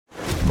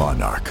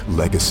Monarch: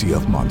 Legacy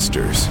of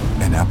Monsters,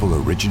 an Apple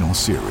original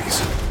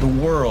series. The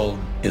world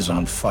is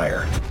on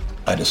fire.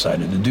 I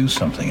decided to do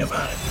something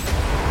about it.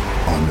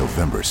 On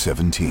November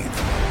 17th.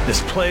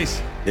 This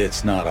place,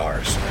 it's not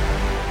ours.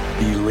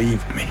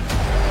 Believe me.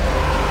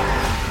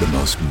 The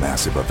most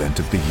massive event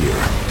of the year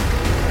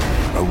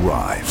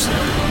arrives.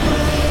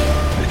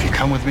 If you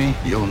come with me,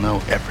 you'll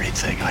know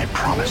everything, I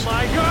promise. Oh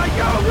my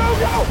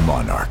God, go!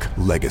 Monarch: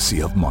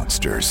 Legacy of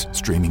Monsters.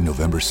 Streaming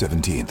November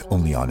 17th,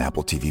 only on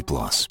Apple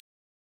TV+.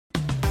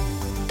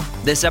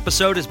 This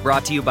episode is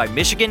brought to you by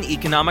Michigan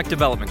Economic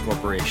Development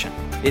Corporation.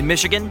 In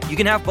Michigan, you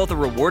can have both a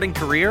rewarding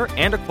career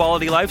and a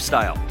quality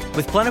lifestyle,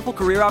 with plentiful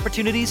career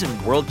opportunities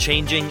in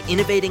world-changing,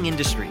 innovating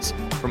industries,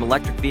 from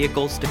electric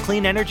vehicles to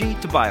clean energy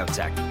to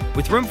biotech,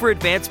 with room for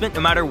advancement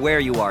no matter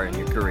where you are in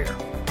your career.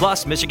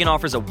 Plus, Michigan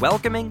offers a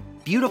welcoming,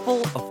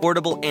 beautiful,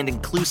 affordable, and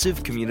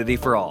inclusive community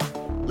for all.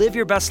 Live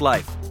your best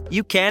life.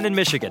 You can in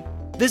Michigan.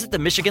 Visit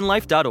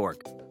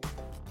themichiganlife.org.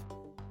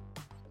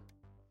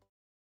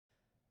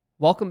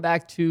 Welcome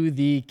back to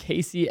the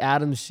Casey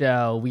Adams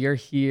Show. We are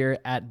here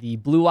at the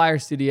Blue Wire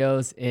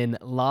Studios in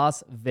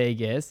Las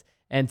Vegas.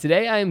 And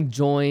today I am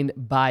joined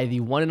by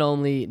the one and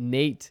only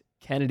Nate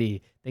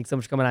Kennedy. Thanks so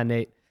much for coming on,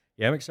 Nate.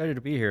 Yeah, I'm excited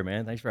to be here,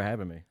 man. Thanks for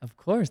having me. Of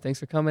course. Thanks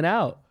for coming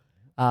out.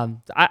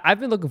 I've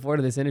been looking forward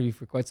to this interview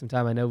for quite some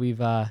time. I know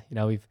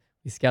we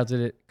scouted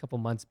it a couple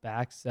months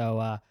back.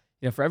 So,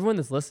 for everyone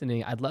that's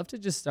listening, I'd love to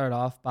just start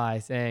off by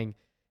saying,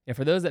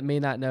 for those that may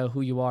not know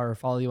who you are or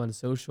follow you on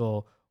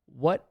social,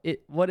 what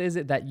is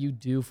it that you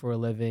do for a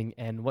living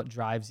and what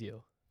drives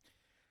you?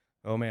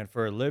 Oh, man,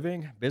 for a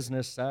living,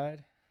 business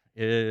side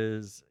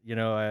is,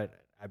 I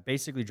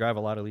basically drive a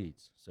lot of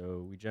leads.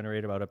 So we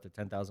generate about up to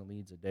 10,000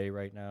 leads a day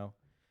right now,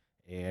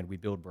 and we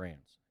build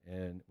brands.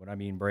 And when I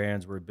mean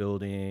brands, we're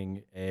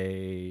building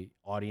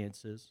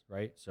audiences,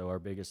 right? So our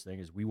biggest thing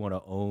is we want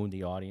to own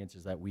the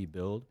audiences that we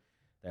build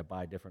that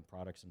buy different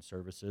products and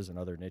services and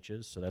other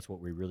niches. So that's what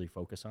we really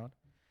focus on.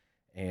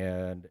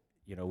 And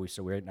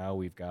so right now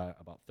we've got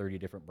about 30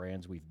 different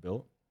brands we've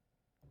built.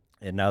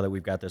 And now that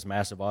we've got this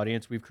massive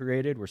audience we've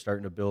created, we're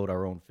starting to build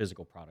our own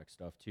physical product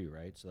stuff too,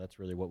 right? So that's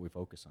really what we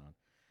focus on.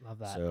 Love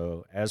that.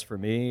 So as for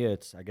me,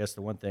 I guess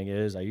the one thing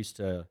is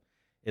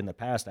in the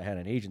past, I had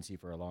an agency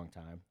for a long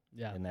time.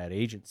 Yeah. In that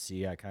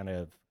agency, I kind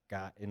of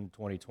got in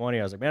 2020.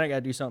 I was like, man, I got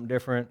to do something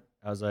different.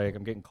 I was like,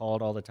 I'm getting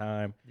called all the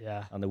time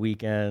on the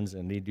weekends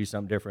and need to do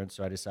something different.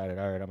 So I decided,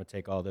 all right, I'm going to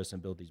take all this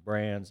and build these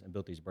brands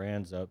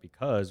up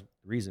because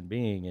the reason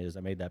being is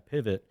I made that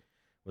pivot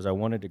was I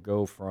wanted to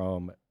go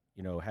from,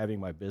 having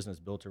my business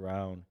built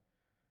around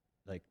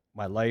like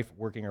my life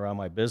working around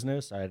my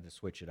business. I had to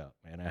switch it up,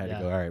 man. I had to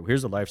go, all right,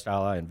 here's the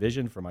lifestyle I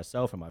envisioned for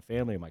myself and my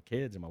family and my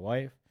kids and my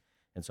wife.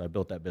 And so I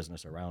built that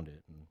business around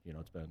it. And,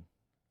 it's been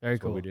very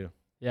cool. What we do.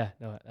 Yeah,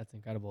 no, that's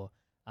incredible.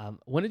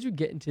 When did you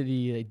get into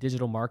the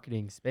digital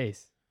marketing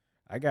space?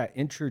 I got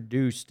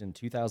introduced in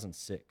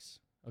 2006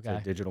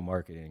 to digital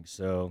marketing.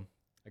 So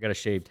I got a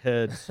shaved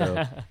head,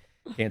 so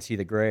can't see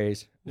the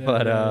grays.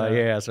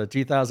 So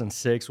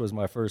 2006 was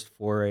my first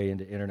foray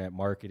into internet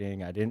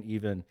marketing. I did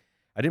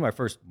my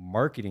first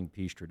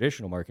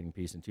traditional marketing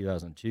piece in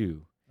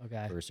 2002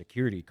 for a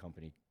security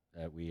company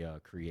that we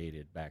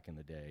created back in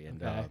the day.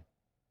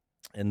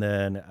 And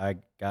then I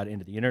got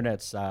into the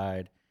internet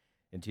side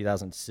in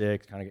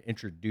 2006, kind of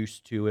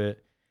introduced to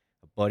it.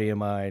 A buddy of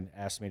mine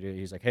asked me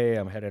he's like, hey,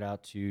 I'm headed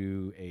out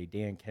to a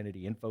Dan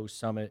Kennedy Info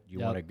Summit. Do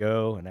you want to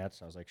go? And I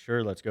was like,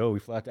 sure, let's go. We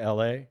flew out to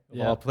LA, of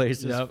all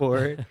places for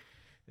it,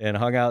 and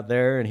hung out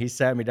there. And he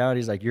sat me down.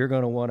 He's like, you're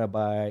going to want to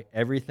buy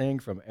everything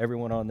from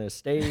everyone on this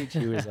stage.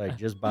 He was like,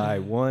 just buy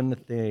one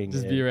thing.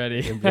 Just be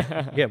ready.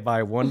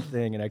 Buy one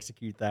thing and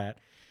execute that.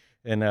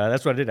 And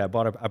that's what I did. I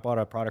bought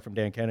a product from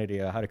Dan Kennedy,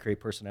 how to create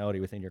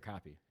personality within your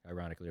copy,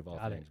 ironically, of all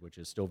things, which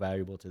is still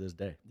valuable to this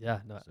day.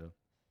 Yeah, no,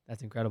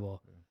 that's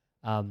incredible.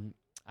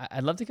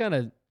 I'd love to kind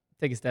of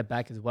take a step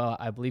back as well.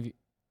 I believe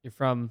you're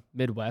from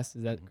Midwest.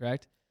 Is that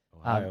correct?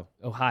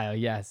 Ohio,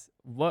 yes.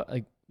 What,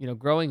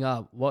 growing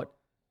up, what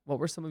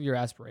were some of your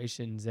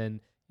aspirations, and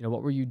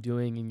what were you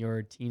doing in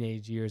your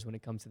teenage years when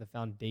it comes to the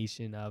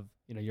foundation of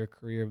your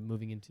career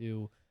moving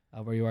into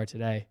where you are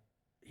today?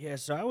 Yeah,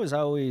 so I was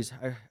always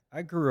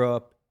I grew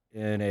up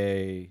in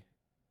a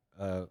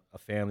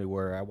family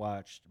where I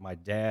watched my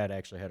dad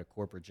actually had a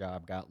corporate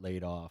job, got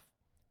laid off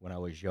when I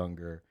was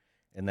younger,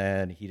 and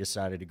then he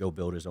decided to go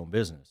build his own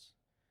business.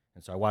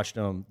 And so I watched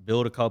him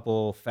build a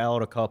couple,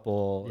 failed a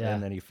couple,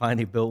 and then he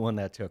finally built one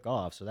that took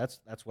off. So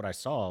that's what I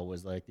saw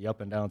was like the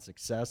up and down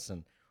success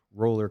and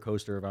roller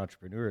coaster of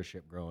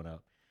entrepreneurship growing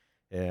up.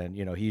 And,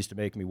 he used to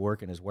make me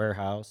work in his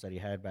warehouse that he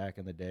had back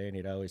in the day. And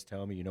he'd always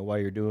tell me, why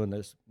you're doing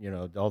this,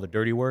 all the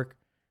dirty work?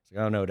 I was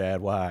like, oh, no, Dad,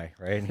 why?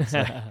 Right? And he's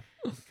like,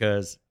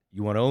 because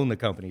you want to own the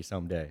company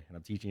someday. And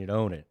I'm teaching you to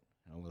own it.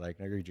 And I'm like,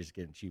 no, you're just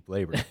getting cheap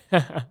labor.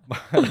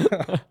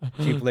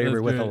 Cheap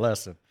labor with a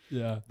lesson.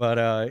 Yeah. But,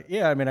 I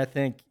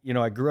think,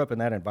 I grew up in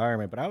that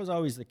environment. But I was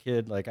always the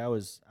kid, like I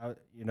have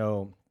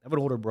an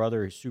older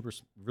brother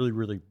who's really,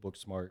 really book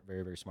smart,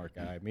 very, very smart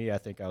guy. Me, I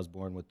think I was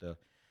born with the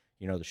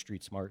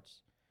street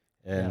smarts.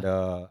 And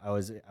I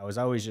was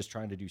always just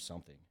trying to do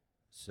something.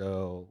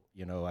 So,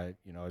 I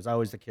was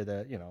always the kid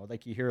that,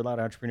 like you hear a lot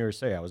of entrepreneurs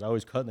say, I was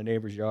always cutting the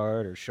neighbor's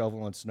yard or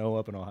shoveling snow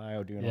up in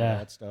Ohio, doing all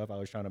that stuff. I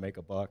was trying to make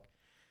a buck.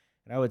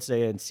 And I would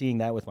say, and seeing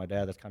that with my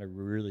dad, that's kind of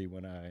really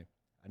when I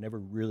never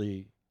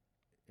really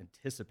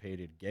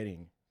anticipated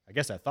getting, I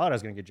guess I thought I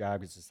was going to get a job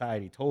because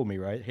society told me,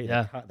 right? Hey,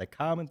 the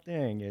common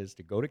thing is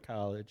to go to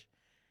college,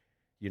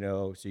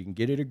 so you can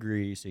get a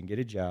degree, so you can get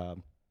a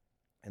job.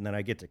 And then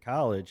I get to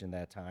college in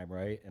that time,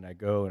 right? And I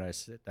go and I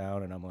sit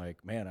down and I'm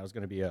like, man, I was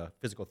going to be a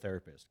physical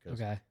therapist because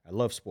I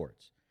love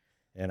sports.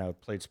 And I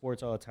played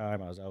sports all the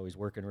time. I was always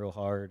working real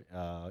hard,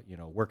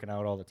 working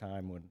out all the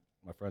time when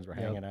my friends were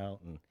hanging out.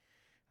 And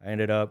I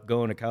ended up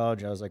going to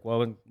college. I was like,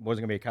 well, I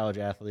wasn't going to be a college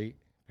athlete.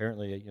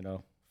 Apparently,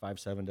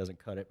 5'7" doesn't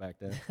cut it back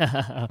then.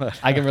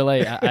 I can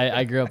relate.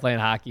 I grew up playing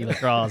hockey,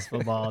 lacrosse,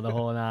 football, the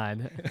whole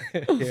nine.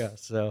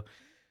 So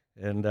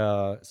I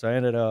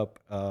ended up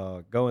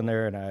going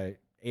there and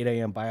 8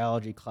 a.m.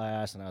 biology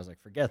class, and I was like,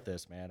 forget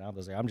this, man. I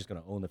was like, I'm just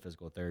going to own the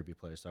physical therapy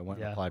place. So I went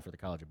and applied for the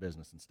College of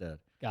Business instead.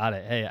 Got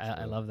it. Hey,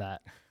 I love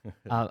that.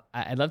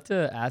 I'd love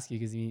to ask you,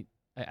 because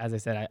as I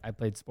said, I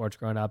played sports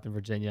growing up in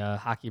Virginia,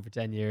 hockey for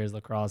 10 years,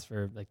 lacrosse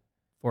for like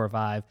 4 or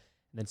 5. And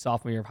then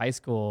sophomore year of high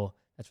school,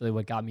 that's really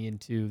what got me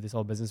into this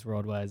whole business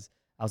world. Was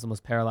I was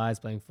almost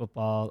paralyzed playing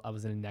football. I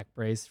was in a neck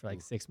brace for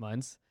like 6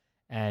 months.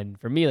 And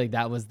for me, like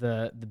that was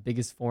the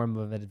biggest form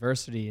of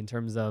adversity in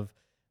terms of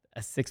a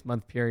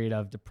 6-month period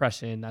of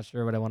depression, not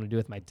sure what I want to do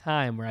with my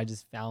time, where I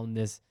just found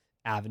this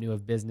avenue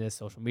of business,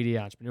 social media,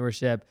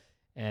 entrepreneurship.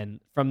 And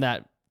from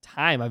that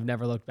time, I've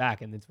never looked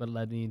back, and it's what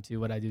led me into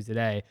what I do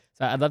today.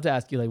 So I'd love to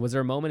ask you, like, was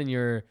there a moment in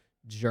your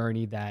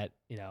journey that,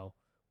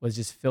 was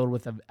just filled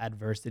with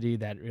adversity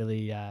that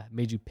really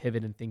made you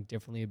pivot and think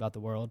differently about the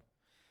world?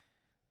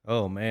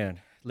 Oh, man.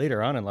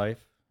 Later on in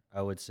life,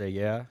 I would say,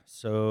 yeah.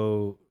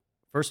 So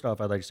first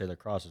off, I'd like to say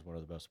lacrosse is one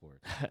of the best sports.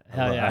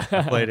 Hell yeah.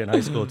 I played in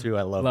high school too.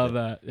 I loved it. Love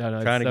that. Yeah, no,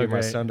 I'm trying to so get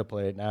great. my son to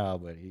play it now,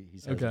 but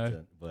he's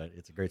hesitant. But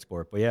it's a great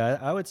sport. But yeah,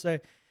 I would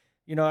say,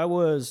 I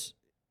was,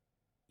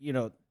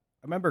 I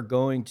remember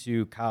going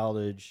to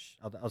college.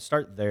 I'll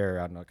start there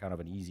on a kind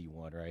of an easy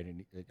one, right?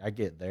 And I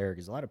get there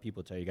because a lot of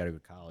people tell you got to go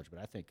to college, but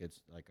I think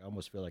it's like I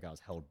almost feel like I was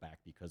held back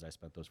because I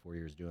spent those 4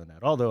 years doing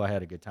that. Although I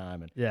had a good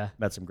time and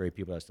met some great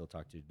people I still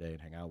talk to today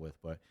and hang out with.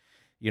 But,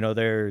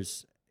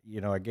 there's,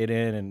 I get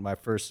in my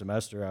first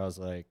semester, I was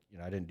like,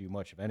 I didn't do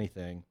much of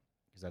anything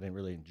because I didn't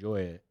really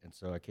enjoy it. And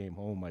so I came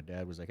home. My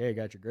dad was like, hey, I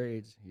got your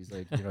grades. He's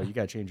like, you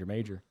got to change your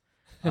major.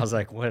 I was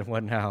like,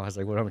 what now? I was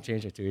like, what am I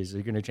changing it to? He's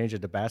like, you're going to change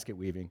it to basket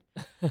weaving.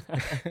 I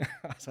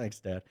was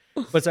like, Dad.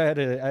 But so I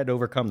had to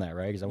overcome that,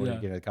 right? Because I wanted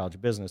to get into the College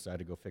of Business. So I had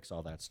to go fix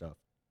all that stuff.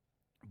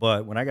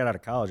 But when I got out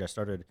of college, I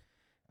started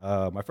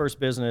my first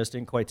business,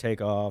 didn't quite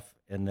take off.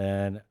 And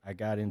then I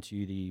got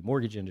into the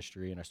mortgage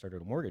industry, and I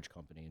started a mortgage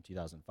company in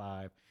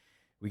 2005.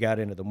 We got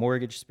into the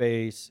mortgage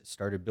space,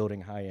 started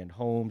building high-end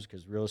homes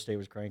because real estate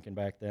was cranking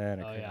back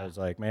then. I was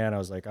like,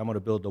 I'm going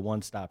to build the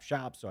one-stop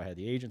shop. So I had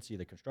the agency,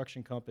 the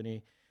construction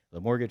company, the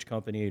mortgage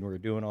company, and we were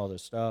doing all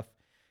this stuff.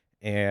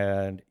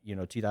 And,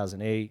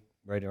 2008,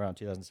 right around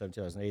 2007,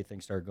 2008,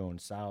 things started going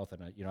south.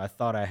 And, I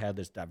thought I had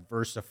this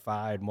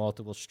diversified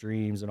multiple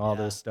streams and all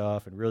this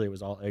stuff. And really it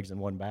was all eggs in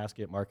one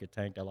basket. Market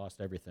tanked. I lost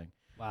everything.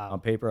 Wow.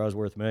 On paper, I was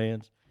worth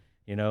millions,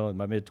 in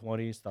my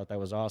mid-20s, thought that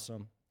was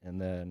awesome. And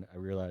then I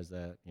realized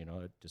that,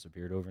 it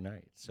disappeared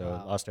overnight. So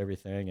I lost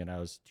everything, and I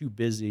was too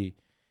busy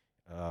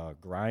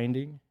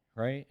grinding,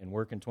 right, and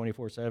working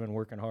 24/7,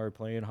 working hard,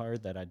 playing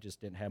hard, that I just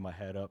didn't have my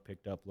head up,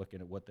 picked up, looking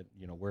at what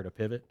where to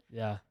pivot.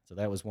 Yeah. So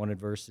that was one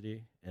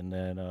adversity, and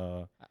then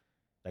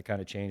that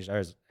kind of changed.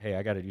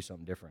 I got to do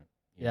something different.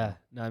 Yeah.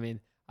 No, I mean,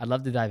 I'd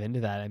love to dive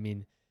into that. I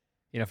mean,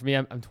 for me,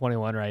 I'm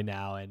 21 right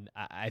now, and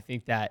I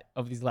think that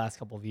over these last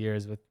couple of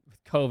years with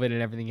COVID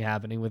and everything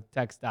happening with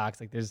tech stocks,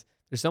 like there's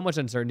so much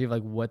uncertainty of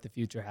like what the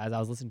future has. I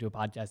was listening to a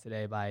podcast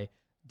today by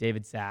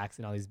David Sachs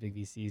and all these big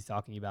VCs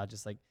talking about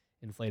just like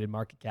inflated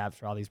market caps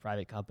for all these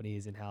private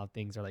companies and how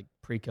things are like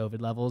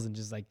pre-COVID levels, and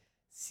just like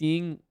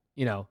seeing,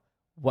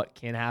 what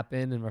can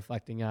happen and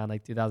reflecting on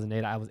like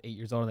 2008. I was 8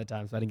 years old at the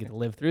time, so I didn't get to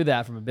live through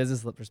that from a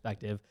business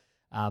perspective.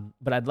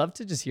 But I'd love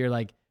to just hear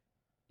like,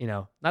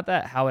 not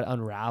that how it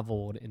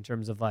unraveled in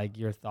terms of like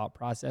your thought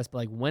process, but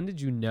like when did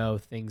you know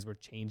things were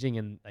changing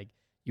and like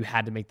you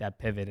had to make that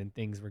pivot and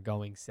things were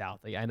going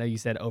south? Like I know you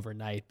said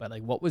overnight, but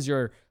like what was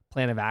your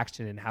plan of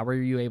action and how were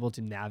you able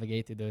to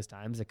navigate through those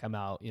times to come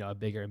out, a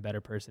bigger and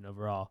better person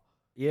overall?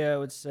 Yeah, I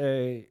would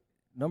say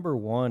number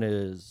one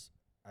is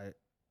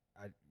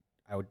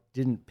I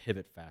didn't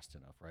pivot fast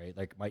enough, right?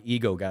 Like my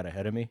ego got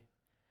ahead of me.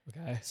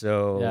 Okay.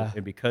 So,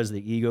 and because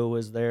the ego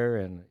was there,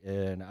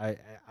 and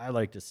I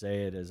like to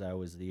say it as I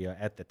was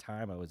at the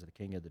time I was the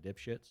king of the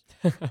dipshits,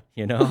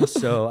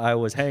 so I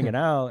was hanging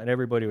out and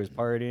everybody was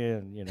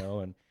partying, and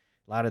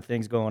a lot of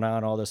things going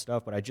on, all this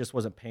stuff, but I just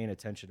wasn't paying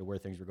attention to where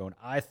things were going.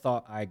 I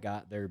thought I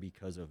got there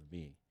because of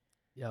me.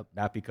 Yep.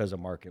 Not because the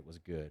market was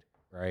good,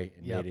 right?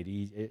 And made it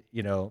easy.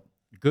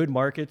 Good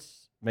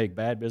markets make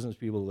bad business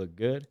people look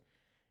good.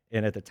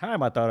 And at the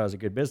time, I thought I was a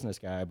good business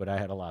guy, but I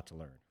had a lot to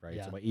learn, right?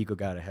 Yeah. So my ego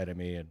got ahead of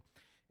me. And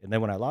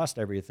then when I lost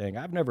everything,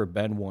 I've never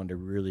been one to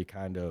really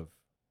kind of,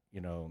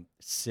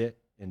 sit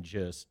and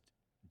just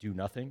do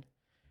nothing.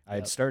 I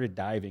had started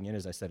diving in,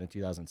 as I said, in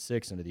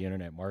 2006 into the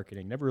internet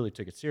marketing. Never really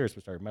took it serious,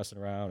 but started messing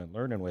around and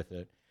learning with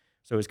it.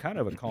 So it was kind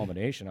of a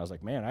culmination. I was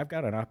like, man, I've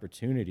got an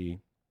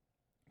opportunity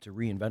to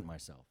reinvent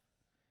myself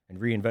and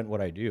reinvent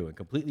what I do and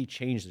completely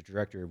change the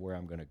trajectory of where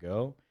I'm going to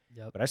go.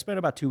 Yep. But I spent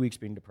about 2 weeks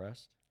being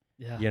depressed.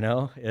 Yeah.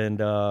 And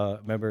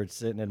remember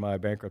sitting in my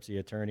bankruptcy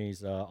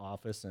attorney's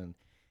office, and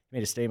he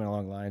made a statement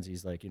along the lines.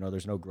 He's like,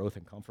 there's no growth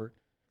in comfort.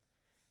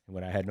 And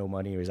when I had no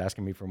money, he was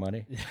asking me for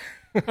money.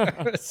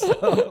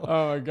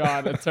 Oh my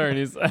God,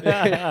 attorneys. So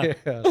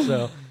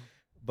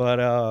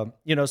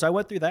I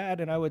went through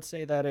that, and I would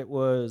say that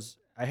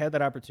I had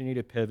that opportunity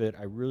to pivot.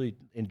 I really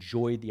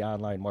enjoyed the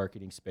online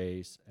marketing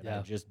space, and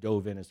I just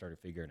dove in and started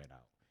figuring it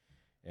out.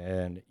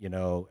 And,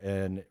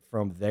 and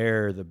from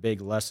there, the big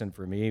lesson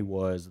for me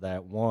was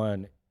that,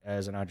 one,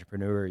 as an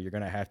entrepreneur, you're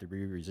going to have to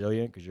be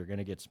resilient because you're going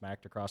to get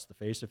smacked across the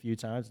face a few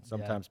times and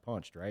sometimes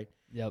punched, right?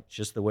 Yep. It's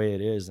just the way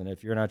it is. And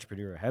if you're an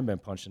entrepreneur who haven't been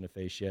punched in the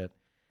face yet,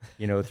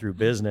 through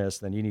business,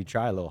 then you need to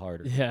try a little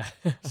harder. Yeah.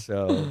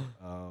 So,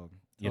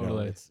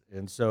 Totally.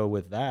 And so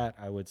with that,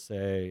 I would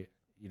say,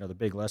 the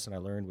big lesson I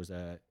learned was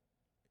that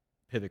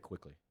pivot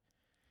quickly.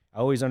 I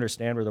always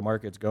understand where the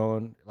market's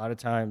going. A lot of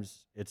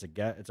times it's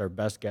our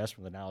best guess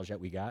from the knowledge that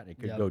we got, and it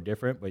could go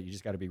different, but you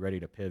just got to be ready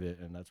to pivot.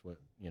 And that's what,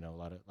 a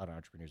lot of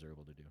entrepreneurs are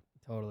able to do.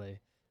 Totally.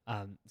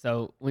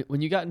 So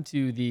when you got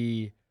into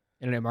the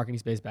internet marketing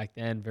space back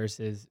then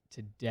versus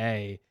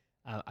today,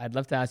 I'd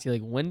love to ask you,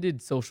 when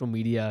did social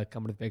media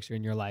come into the picture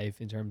in your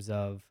life in terms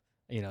of,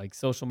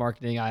 social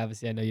marketing? I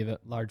know you have a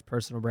large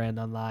personal brand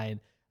online.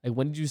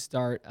 When did you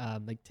start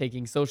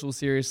taking social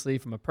seriously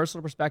from a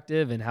personal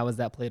perspective, and how has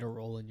that played a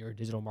role in your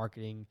digital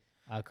marketing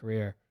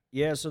career?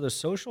 Yeah, so the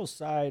social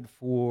side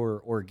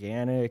for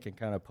organic and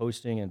kind of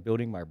posting and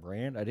building my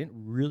brand, I didn't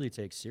really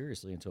take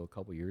seriously until a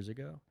couple years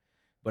ago,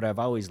 but I've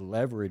always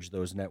leveraged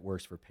those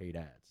networks for paid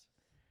ads.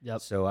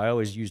 Yep. So I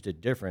always used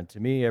it different. To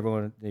me,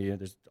 everyone,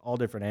 there's all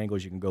different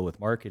angles you can go with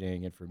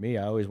marketing, and for me,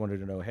 I always wanted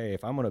to know, hey,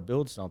 if I'm going to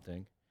build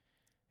something,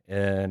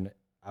 and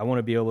I want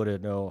to be able to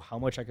know how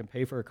much I can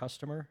pay for a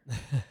customer,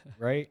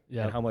 right?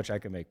 Yep. And how much I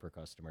can make per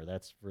customer.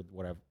 That's for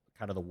what I've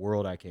kind of the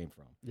world I came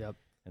from. Yep.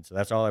 And so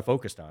that's all I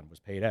focused on was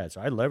paid ads.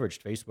 So I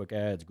leveraged Facebook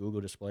ads, Google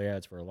display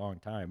ads for a long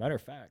time. Matter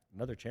of fact,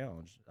 another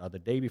challenge, the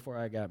day before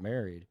I got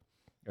married,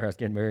 or I was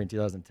getting married in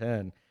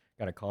 2010,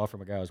 got a call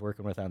from a guy I was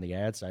working with on the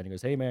ad side. And he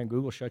goes, hey man,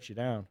 Google shut you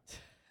down.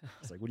 I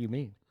was like, what do you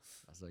mean?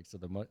 I was like, so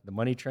the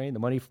money train,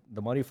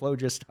 the money flow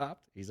just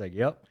stopped? He's like,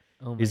 yep.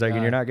 Oh He's like, God.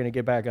 and you're not going to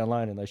get back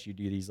online unless you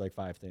do these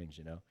 5 things,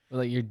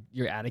 Well,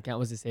 your ad account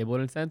was disabled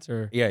in a sense,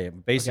 or? Yeah,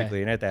 basically.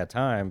 Okay. And at that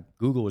time,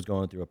 Google was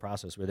going through a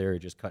process where they were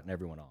just cutting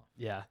everyone off.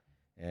 Yeah.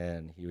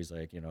 And he was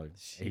like,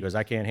 he goes,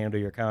 I can't handle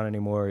your account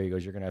anymore. He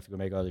goes, you're going to have to go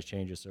make all these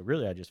changes. So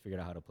really, I just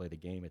figured out how to play the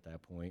game at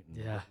that point.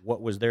 And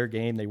what was their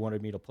game they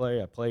wanted me to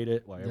play, I played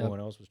it while everyone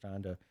else was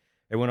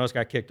everyone else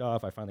got kicked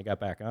off. I finally got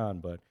back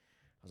on, but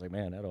I was like,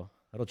 man, that'll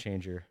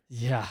change your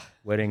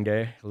wedding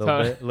day a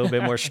little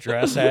bit more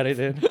stress added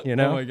in,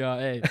 Oh my God.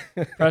 Hey,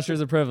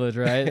 pressure's a privilege,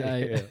 right?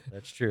 Yeah,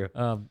 that's true.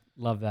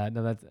 Love that.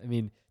 No,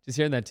 just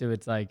hearing that too,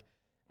 it's like,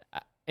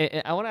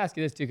 I want to ask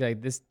you this too, because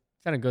this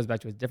kind of goes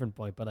back to a different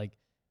point,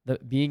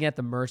 but being at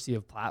the mercy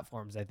of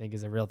platforms, I think,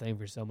 is a real thing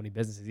for so many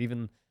businesses.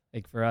 Even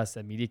for us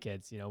at Media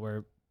Kits,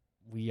 where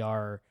we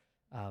are,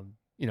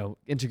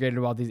 integrated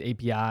with all these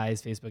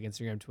APIs, Facebook,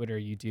 Instagram, Twitter,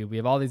 YouTube. We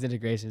have all these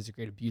integrations to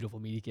create a beautiful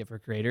media kit for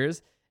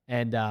creators.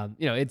 And,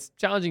 it's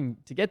challenging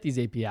to get these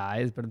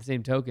APIs, but on the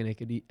same token, it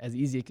could be as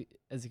easy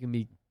as it can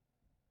be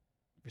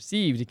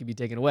received, it can be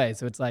taken away.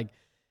 So it's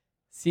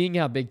seeing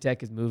how big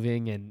tech is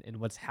moving and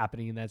what's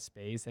happening in that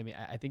space. I mean,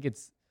 I think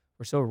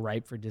we're so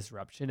ripe for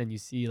disruption, and you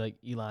see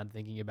Elon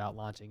thinking about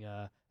launching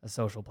a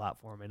social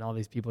platform and all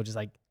these people just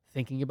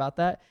thinking about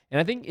that. And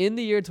I think in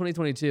the year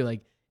 2022,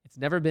 it's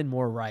never been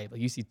more ripe.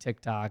 You see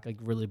TikTok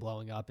really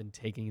blowing up and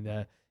taking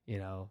the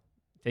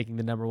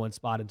number one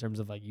spot in terms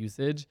of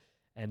usage.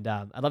 And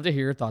I'd love to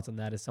hear your thoughts on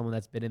that as someone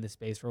that's been in the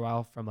space for a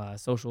while from a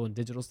social and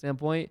digital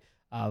standpoint,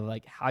 of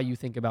how you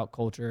think about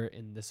culture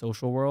in the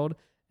social world,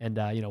 and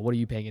what are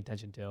you paying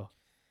attention to?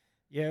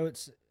 Yeah,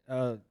 it's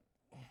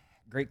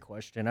great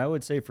question. I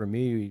would say for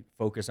me,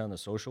 focus on the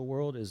social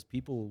world is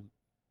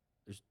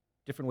there's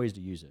different ways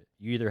to use it.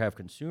 You either have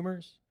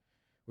consumers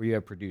or you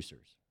have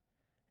producers.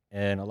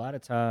 And a lot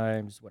of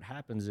times what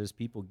happens is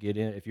people get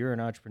in, if you're an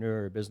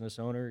entrepreneur or a business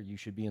owner, you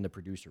should be in the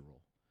producer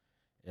role.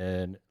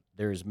 And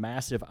there's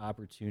massive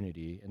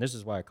opportunity. And this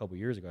is why a couple of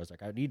years ago, I was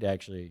like, I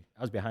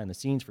was behind the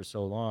scenes for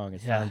so long.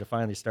 It's time to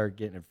finally start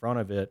getting in front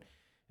of it.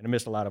 And I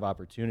missed a lot of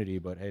opportunity,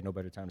 but hey, no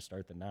better time to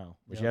start than now.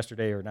 It was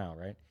yesterday or now,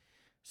 right?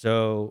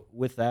 So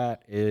with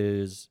that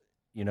is,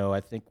 I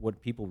think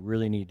what people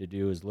really need to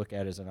do is look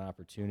at it as an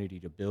opportunity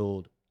to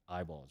build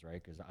eyeballs,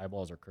 right? Because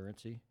eyeballs are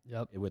currency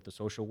with the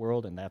social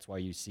world. And that's why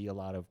you see a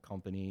lot of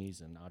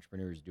companies and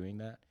entrepreneurs doing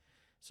that.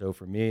 So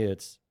for me,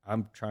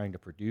 I'm trying to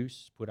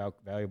put out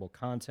valuable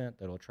content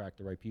that'll attract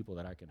the right people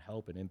that I can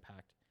help and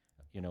impact,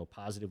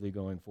 positively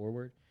going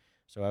forward.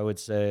 So I would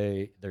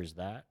say there's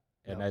that.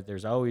 And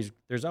there's always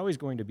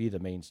going to be the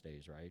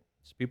mainstays, right?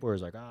 So people are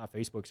like,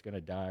 Facebook's going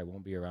to die,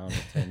 won't be around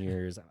in 10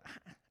 years.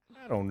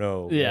 I don't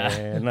know,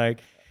 man. Like,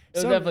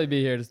 it'll definitely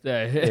be here to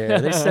stay. Yeah,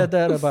 they said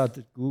that about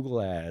the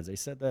Google ads. They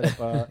said that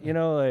about,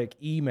 like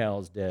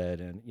email's dead.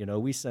 And,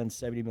 we send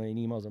 70 million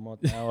emails a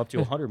month now, up to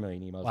 100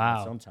 million emails a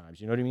month sometimes.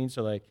 You know what I mean?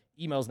 So, like,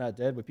 email's not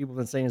dead, but people have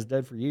been saying it's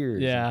dead for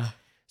years. Yeah. And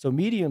so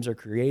mediums are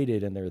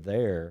created and they're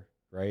there,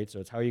 right? So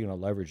it's how you're going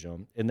to leverage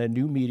them. And then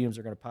new mediums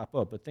are going to pop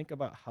up. But think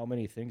about how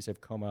many things have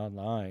come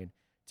online.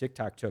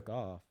 TikTok took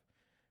off,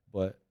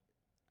 but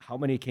how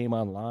many came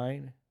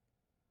online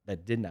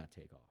that did not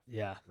take off?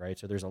 Yeah. Right.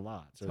 So there's a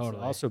lot. So totally.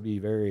 It's also be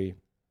very,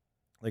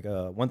 like,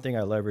 one thing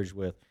I leveraged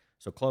with,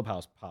 so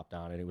Clubhouse popped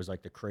on and it was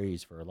like the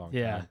craze for a long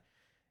time.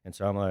 And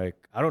so I'm like,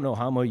 I don't know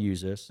how I'm going to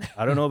use this.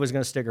 I don't know if it's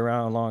going to stick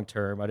around long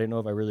term. I didn't know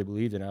if I really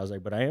believed in it. I was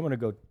like, but I am going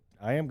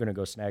to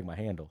go snag my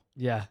handle.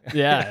 Yeah.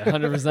 Yeah.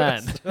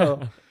 100%. So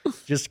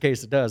just in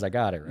case it does, I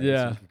got it. Right. Yeah.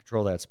 So you can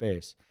control that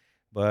space.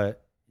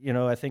 But,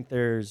 I think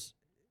there's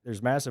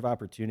massive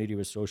opportunity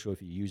with social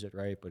if you use it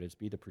right, but it's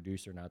be the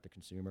producer, not the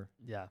consumer.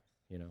 Yeah.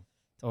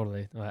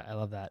 Totally. I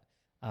love that.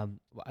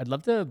 I'd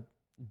love to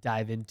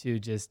dive into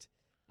just,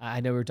 I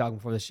know we were talking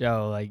before the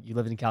show, like you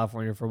lived in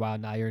California for a while,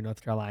 now you're in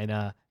North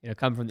Carolina,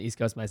 coming from the East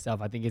Coast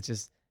myself, I think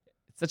it's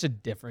such a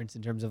difference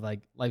in terms of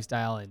like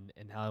lifestyle and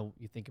how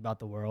you think about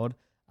the world.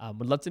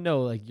 Would love to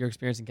know like your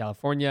experience in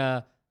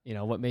California,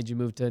 what made you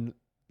move to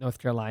North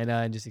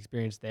Carolina and just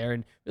experience there,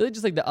 and really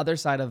just like the other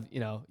side of,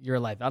 your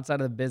life, outside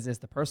of the business,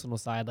 the personal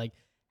side, like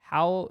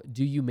how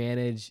do you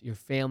manage your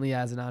family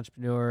as an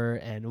entrepreneur,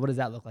 and what does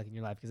that look like in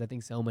your life? Because I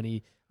think so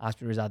many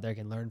entrepreneurs out there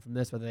can learn from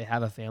this, whether they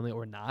have a family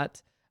or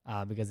not,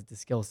 because it's a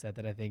skill set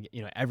that I think,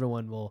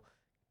 everyone will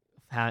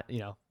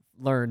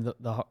learn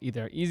the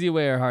either easy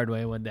way or hard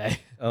way one day.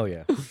 Oh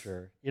yeah, for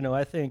sure.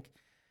 I think,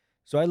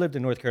 so I lived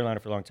in North Carolina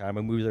for a long time.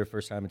 I moved there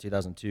first time in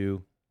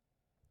 2002.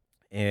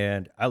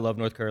 And I love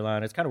North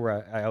Carolina. It's kind of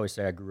where I always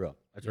say I grew up.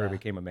 That's where I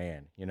became a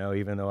man,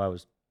 even though I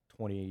was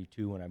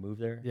 22 when I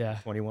moved there,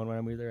 21 when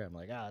I moved there. I'm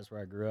like, that's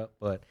where I grew up.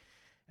 But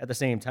at the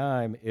same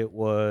time, it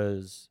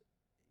was,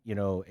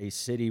 a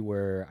city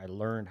where I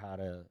learned how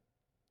to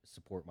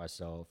support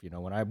myself.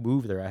 When I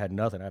moved there, I had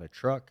nothing. I had a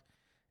truck,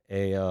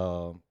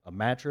 a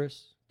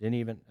mattress. I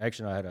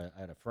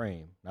had a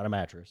frame, not a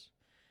mattress,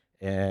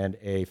 and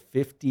a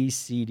 50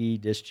 CD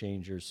disc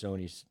changer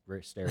Sony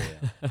stereo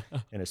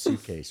in a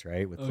suitcase,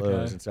 right, with clothes.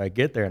 Okay. And so I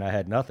get there and I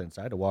had nothing.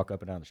 So I had to walk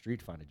up and down the street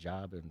to find a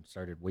job and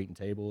started waiting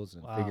tables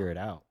and figure it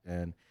out.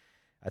 And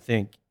I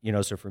think,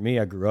 so for me,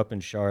 I grew up in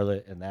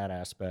Charlotte in that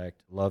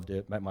aspect, loved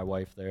it, met my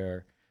wife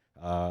there,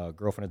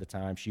 girlfriend at the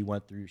time. She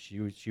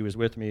was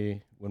with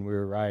me when we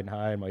were riding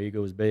high and my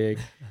ego was big.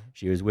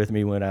 She was with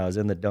me when I was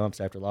in the dumps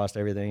after I lost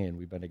everything, and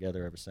we've been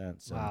together ever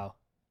since. Wow.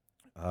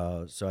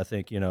 And, so I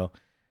think,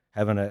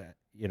 having if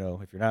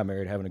you're not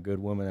married, having a good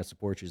woman that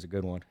supports you is a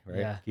good one, right?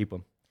 Yeah. Keep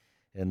them.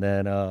 And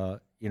then,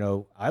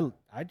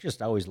 I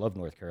just always loved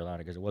North Carolina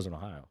because it wasn't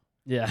Ohio.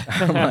 Yeah.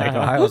 I'm like,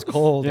 Ohio's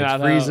cold.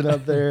 It's freezing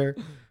up there.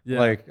 Yeah.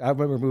 Like, I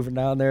remember moving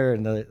down there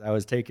and I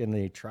was taking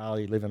the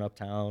trolley, living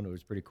uptown. It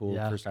was pretty cool.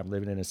 Yeah. First time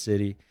living in a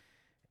city.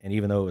 And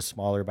even though it was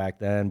smaller back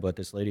then, but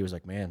this lady was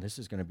like, man, this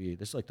is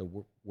like the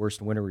worst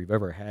winter we've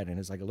ever had. And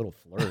it's like a little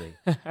flurry,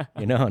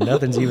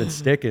 nothing's even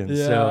sticking.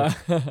 Yeah.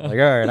 So like,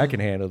 all right, I can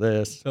handle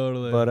this.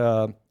 Totally.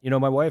 But,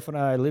 my wife and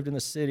I lived in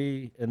the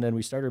city, and then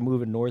we started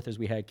moving north as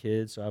we had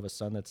kids. So I have a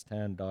son that's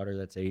 10, daughter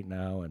that's 8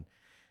 now.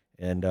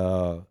 And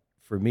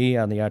for me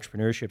on the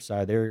entrepreneurship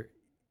side,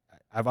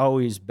 I've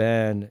always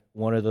been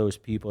one of those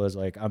people as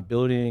like, I'm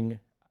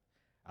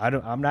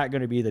not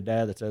going to be the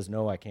dad that says,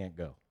 no, I can't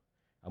go.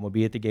 I'm going to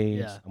be at the games.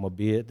 Yeah. I'm going to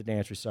be at the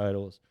dance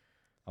recitals.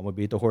 I'm going to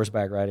be at the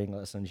horseback riding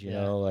lessons,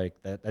 like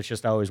that's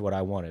just always what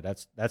I wanted.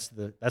 That's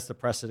the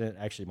precedent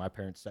actually my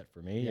parents set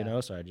for me,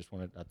 so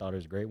I thought it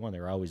was a great one. They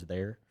were always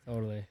there.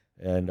 Totally.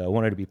 And I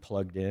wanted to be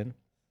plugged in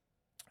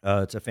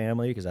to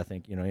family because I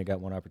think, you got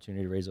one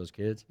opportunity to raise those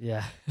kids.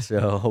 Yeah.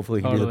 So hopefully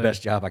you can do the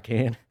best job I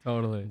can.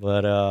 Totally.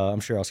 But I'm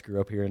sure I'll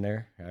screw up here and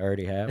there. I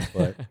already have,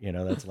 but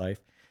that's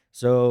life.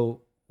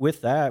 So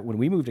with that, when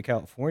we moved to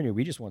California,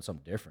 we just want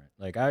something different.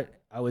 Like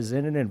I was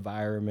in an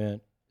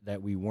environment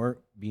that we weren't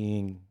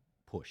being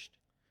pushed.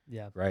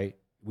 Yeah. Right.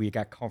 We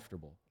got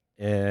comfortable,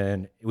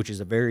 and which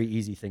is a very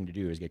easy thing to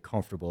do, is get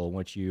comfortable.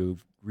 Once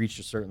you've reached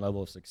a certain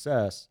level of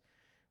success,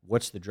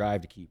 what's the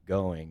drive to keep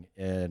going?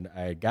 And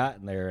I had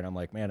gotten there and I'm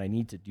like, man, I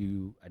need to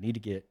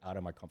get out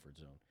of my comfort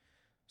zone.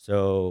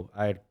 So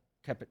I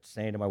kept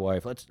saying to my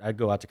wife, I'd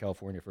go out to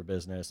California for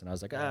business. And I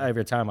was like,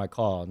 every time I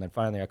call. And then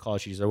finally I call,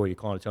 she said, what, are you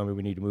calling to tell me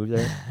we need to move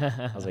there?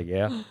 I was like,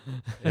 yeah.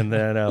 And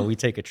then we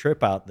take a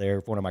trip out there.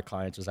 If one of my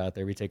clients was out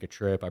there, we take a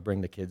trip. I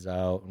bring the kids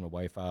out and my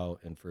wife out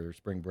and for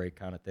spring break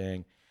kind of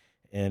thing.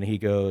 And he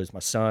goes, my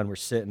son, we're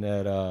sitting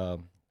at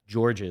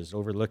George's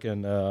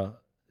overlooking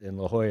in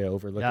La Jolla,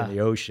 overlooking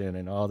the ocean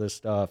and all this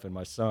stuff. And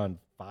my son,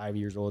 5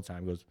 years old at the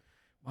time, goes,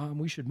 Mom,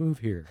 we should move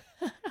here.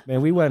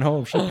 Man, we went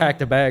home. She packed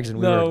the bags and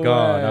we No were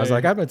gone. way. I was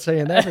like, I've been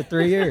saying that for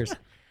 3 years.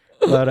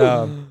 But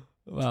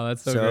wow,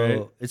 that's so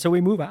great. So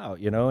we move out,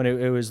 you know, and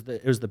it was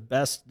the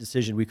best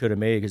decision we could have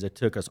made because it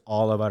took us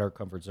all out our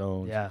comfort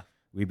zones. Yeah.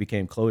 We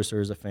became closer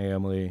as a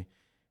family.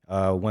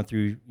 Went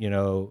through, you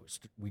know,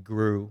 we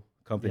grew,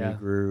 company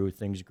grew,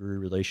 things grew,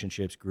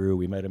 relationships grew.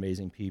 We met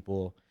amazing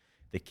people.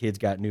 The kids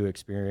got new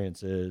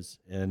experiences.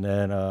 And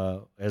then,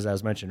 as I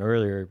was mentioned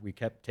earlier, we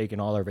kept taking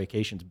all our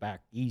vacations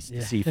back east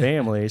to see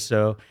family.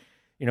 So,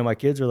 you know, my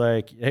kids are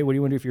like, hey, what do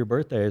you want to do for your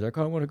birthday? They're like,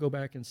 oh, I want to go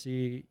back and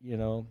see, you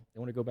know,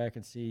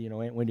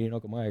 Aunt Wendy and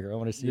Uncle Mike, or I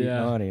want to see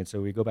Connie. And so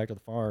we go back to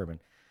the farm. And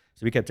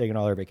so we kept taking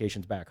all our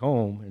vacations back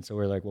home. And so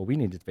we're like, well, we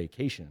need to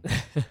vacation.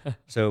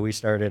 So we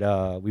started,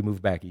 we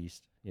moved back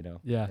east, you know.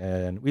 Yeah.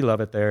 And we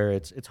love it there.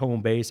 It's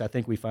home base. I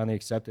think we finally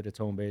accepted it's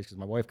home base because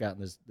my wife got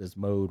in this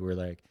mode where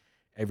like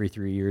every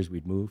 3 years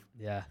we'd move.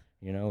 Yeah.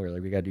 You know, we're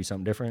like, we got to do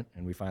something different.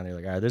 And we finally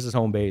like, all right, this is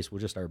home base. We'll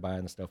just start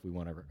buying the stuff we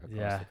want across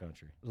the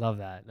country. Love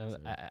that. No,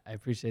 I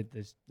appreciate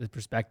the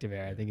perspective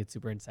there. I think it's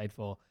super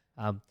insightful.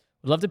 Would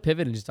love to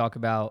pivot and just talk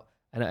about,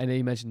 and I know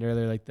you mentioned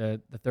earlier, like the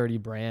 30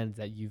 brands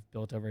that you've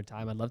built over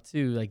time. I'd love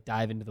to like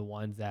dive into the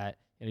ones that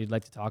you'd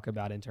like to talk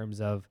about in terms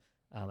of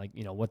like,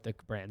 you know, what the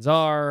brands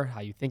are,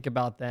 how you think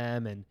about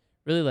them, and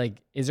really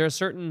like, is there a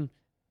certain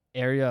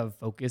area of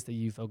focus that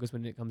you focus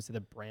when it comes to the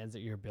brands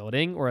that you're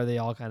building, or are they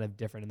all kind of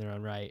different in their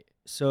own right?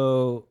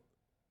 So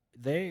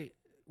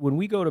when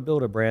we go to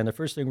build a brand, the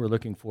first thing we're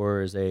looking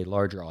for is a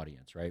larger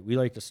audience, right? We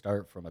like to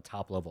start from a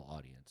top level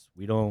audience.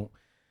 We don't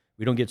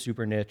get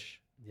super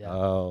niche.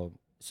 Yeah.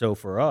 So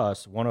for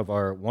us, one of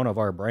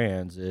our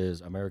brands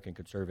is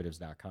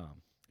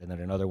AmericanConservatives.com, and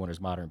then another one is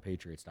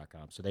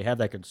ModernPatriots.com. So they have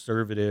that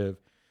conservative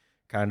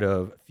kind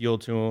of feel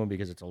to them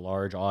because it's a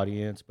large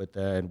audience, but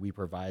then we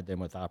provide them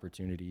with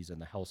opportunities in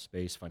the health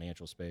space,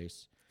 financial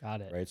space. Got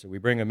it. Right. So we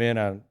bring them in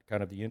on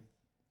kind of the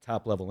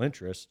top level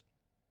interest,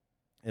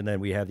 and then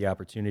we have the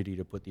opportunity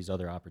to put these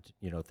other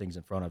things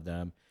in front of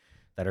them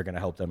that are going to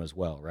help them as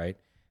well. Right.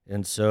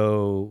 And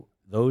so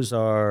those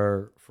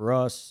are, for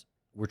us,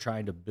 we're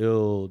trying to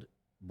build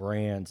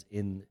brands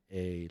in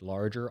a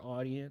larger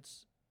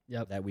audience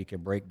that we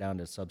can break down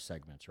to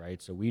subsegments.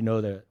 Right. So we know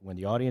that when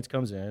the audience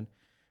comes in,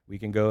 we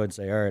can go and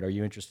say, all right, are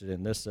you interested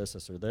in this,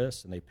 or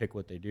this? And they pick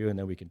what they do, and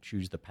then we can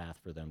choose the path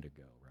for them to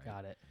go, right?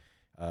 Got it.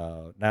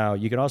 Now,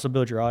 you can also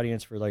build your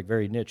audience for, like,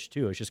 very niche,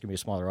 too. It's just going to be a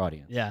smaller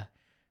audience. Yeah.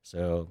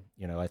 So,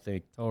 you know, I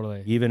think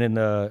totally, even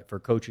for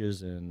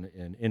coaches and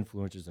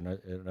influencers and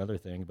another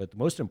thing, but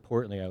most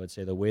importantly, I would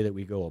say the way that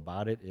we go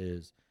about it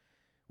is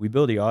we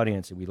build the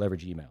audience and we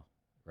leverage email.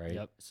 Right.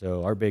 Yep.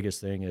 So our biggest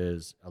thing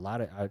is I'm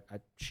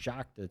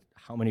shocked at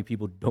how many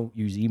people don't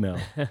use email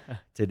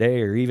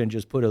today, or even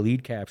just put a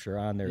lead capture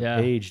on their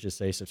page to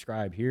say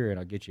subscribe here and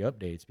I'll get you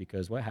updates.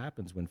 Because what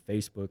happens when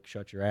Facebook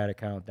shuts your ad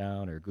account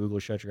down or Google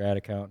shuts your ad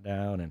account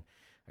down? And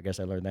I guess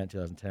I learned that in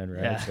 2010,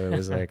 right? Yeah. So it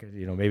was like,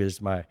 you know, maybe this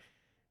is my,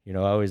 you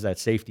know, always that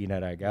safety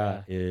net I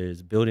got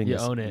is building. You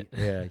own it.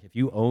 Yeah. If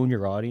you own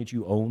your audience,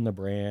 you own the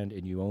brand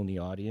and you own the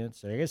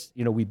audience. And I guess,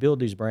 you know, we build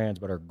these brands,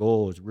 but our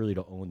goal is really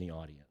to own the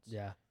audience.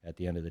 Yeah. At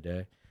the end of the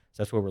day.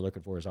 So that's what we're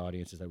looking for as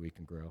audiences that we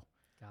can grow.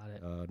 Got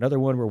it. Another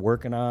one we're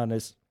working on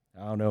is,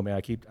 I don't know, man,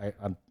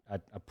 I'm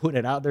putting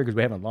it out there because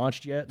we haven't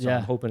launched yet. So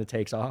I'm hoping it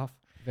takes off.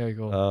 Very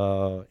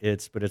cool.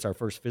 It's our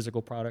first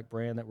physical product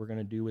brand that we're going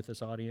to do with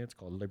this audience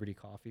called Liberty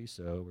Coffee.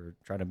 So we're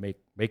trying to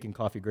making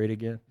coffee great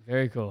again.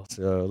 Very cool.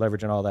 So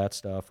leveraging all that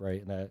stuff, right?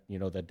 And that, you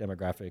know, that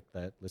demographic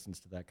that listens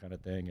to that kind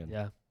of thing.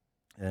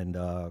 And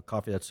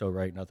coffee that's so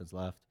right, nothing's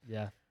left.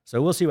 Yeah.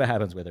 So we'll see what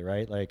happens with it,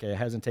 right? Like, it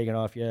hasn't taken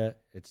off yet.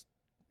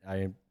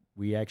 I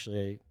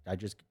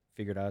just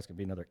figured out it's gonna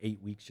be another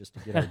 8 weeks just to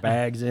get our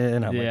bags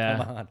in. I'm like,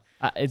 come on.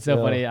 It's so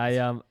funny.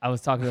 I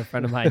was talking to a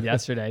friend of mine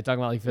yesterday, talking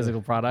about like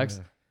physical products,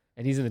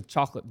 and he's in the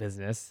chocolate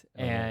business,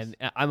 and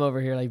I'm over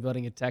here like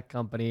building a tech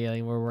company,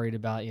 and we're worried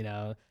about, you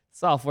know,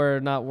 software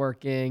not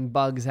working,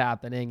 bugs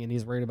happening, and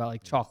he's worried about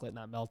like chocolate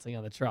not melting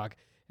on the truck.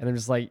 And I'm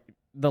just like,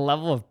 the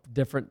level of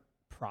different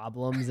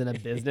problems in a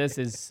business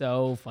is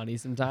so funny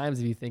sometimes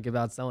if you think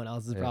about someone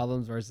else's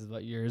problems versus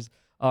what yours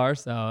are.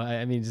 So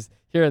I mean, just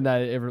hearing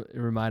that, it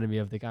reminded me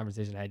of the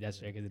conversation I had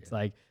yesterday, because it's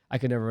like I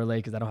could never relate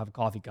because I don't have a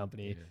coffee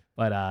company.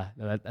 But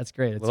no, that's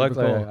great. It's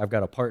luckily, cool. I've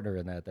got a partner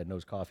in that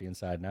knows coffee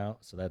inside and out,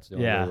 so that's the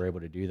only way we're able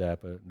to do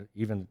that. But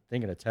even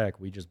thinking of tech,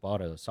 we just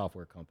bought a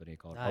software company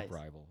called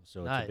Uprival.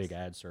 So it's a big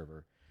ad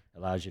server. It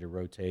allows you to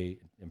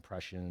rotate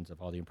impressions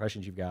of all the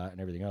impressions you've got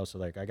and everything else. So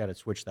like, I got to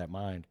switch that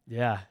mind.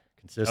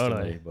 Consistently.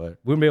 Totally. But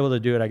we wouldn't be able to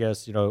do it. I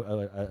guess, you know,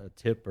 a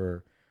tip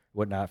or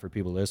whatnot for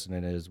people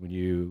listening is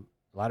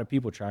a lot of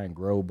people try and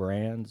grow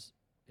brands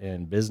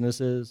and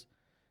businesses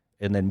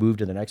and then move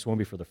to the next one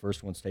before the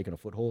first one's taking a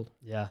foothold.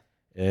 Yeah.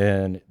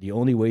 And the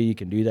only way you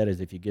can do that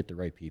is if you get the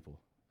right people.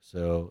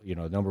 So, you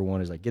know, number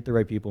one is like, get the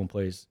right people in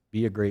place,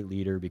 be a great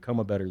leader, become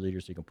a better leader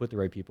so you can put the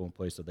right people in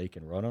place so they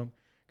can run them.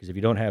 Because if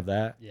you don't have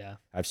that, yeah,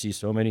 I've seen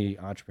so many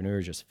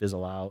entrepreneurs just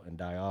fizzle out and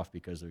die off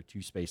because they're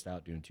too spaced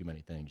out doing too many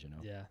things,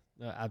 Yeah,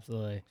 no,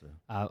 absolutely. So.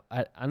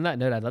 On that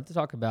note, I'd love to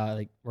talk about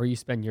like where you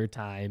spend your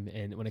time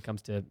and when it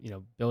comes to,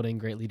 building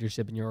great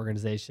leadership in your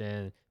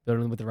organization,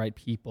 building with the right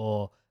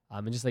people,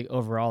 and just like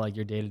overall, like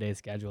your day-to-day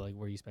schedule, like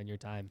where you spend your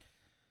time.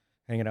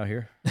 Hanging out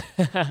here.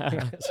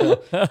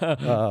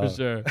 For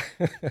sure.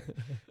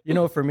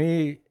 For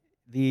me,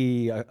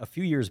 a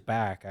few years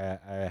back,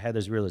 I had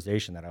this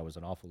realization that I was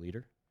an awful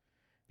leader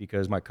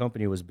because my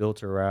company was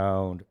built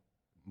around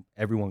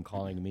everyone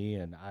calling me,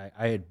 and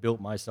I had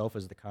built myself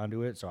as the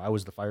conduit, so I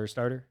was the fire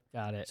starter.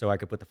 Got it. So I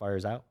could put the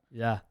fires out.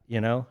 Yeah.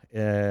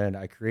 And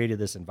I created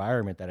this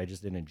environment that I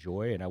just didn't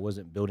enjoy, and I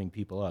wasn't building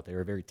people up. They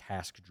were very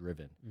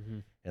task-driven. Mm-hmm.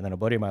 And then a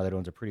buddy of mine that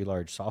owns a pretty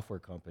large software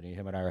company,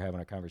 him and I were having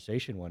a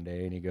conversation one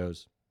day, and he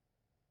goes,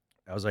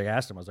 I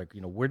asked him,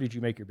 where did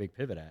you make your big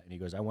pivot at? And he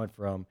goes, I went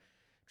from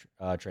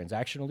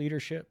transactional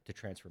leadership to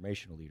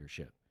transformational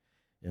leadership.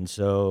 And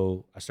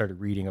so I started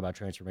reading about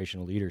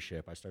transformational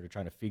leadership. I started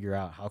trying to figure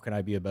out, how can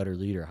I be a better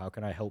leader? How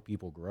can I help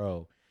people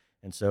grow?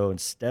 And so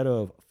instead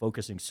of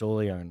focusing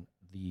solely on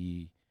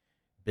the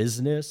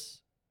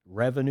business,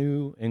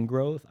 revenue, and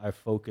growth, I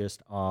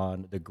focused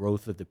on the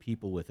growth of the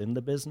people within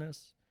the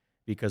business,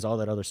 because all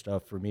that other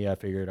stuff for me, I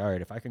figured, all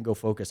right, if I can go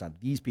focus on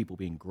these people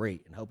being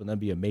great and helping them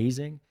be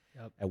amazing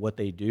at what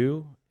they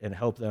do and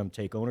help them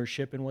take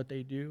ownership in what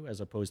they do,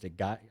 as opposed to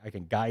I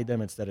can guide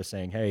them instead of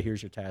saying, hey,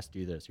 here's your task,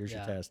 do this. Here's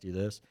your task, do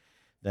this.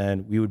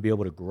 Then we would be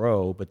able to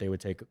grow, but they would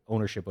take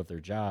ownership of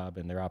their job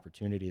and their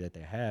opportunity that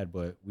they had,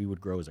 but we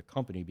would grow as a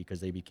company because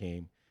they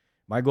became,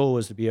 my goal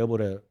was to be able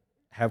to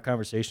have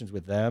conversations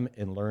with them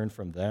and learn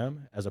from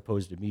them, as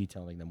opposed to me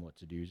telling them what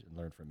to do and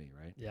learn from me,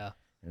 right? Yeah.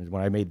 And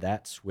when I made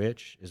that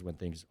switch is when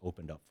things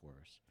opened up for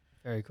us.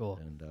 Very cool.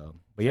 And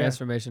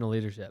transformational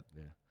leadership.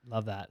 Yeah.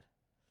 Love that.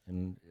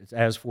 And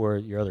as for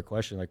your other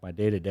question, like my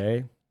day to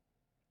day,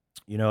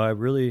 I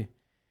really,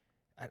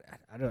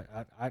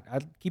 I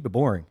keep it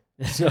boring.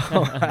 So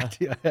I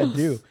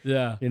do.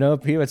 Yeah.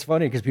 It's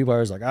funny because people are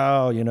always like,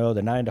 oh,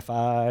 the 9 to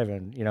 5,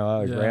 and I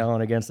was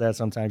railing against that.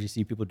 Sometimes you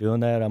see people doing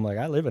that. I'm like,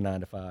 I live a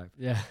 9 to 5.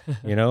 Yeah.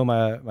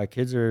 My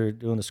kids are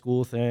doing the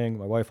school thing.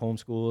 My wife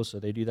homeschools, so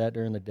they do that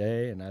during the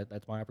day, and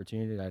that's my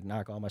opportunity. I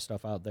knock all my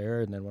stuff out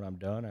there, and then when I'm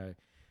done, I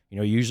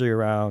usually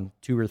around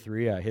 2 or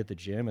 3, I hit the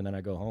gym, and then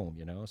I go home.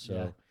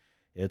 So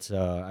it's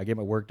I get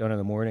my work done in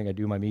the morning. I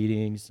do my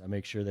meetings. I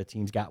make sure the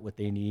team's got what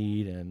they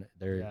need, and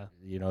they're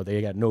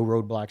they got no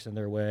roadblocks in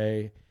their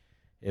way.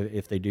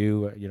 If they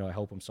do, I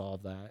help them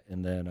solve that,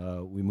 and then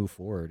we move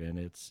forward.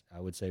 And I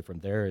would say from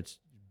there, it's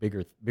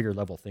bigger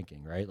level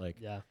thinking, right? Like,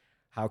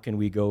 how can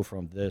we go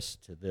from this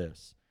to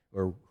this,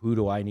 or who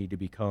do I need to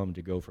become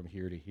to go from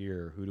here to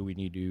here? Who do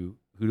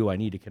I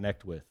need to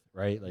connect with,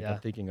 right? Like I'm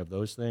thinking of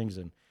those things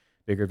and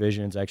bigger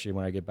visions. Actually,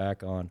 when I get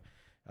back on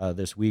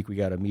this week, we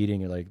got a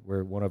meeting, like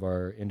where one of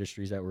our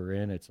industries that we're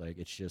in, it's like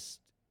it's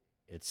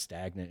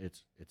stagnant.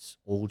 It's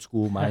old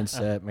school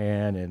mindset,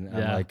 man. And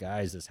I'm like,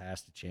 guys, this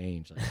has to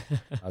change. Like,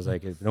 I was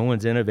like, if no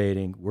one's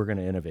innovating, we're going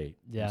to innovate.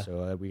 Yeah. And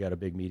so we got a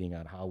big meeting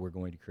on how we're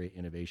going to create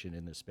innovation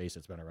in this space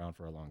that's been around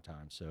for a long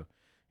time. So,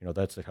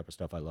 that's the type of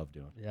stuff I love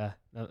doing. Yeah,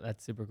 no,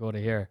 that's super cool to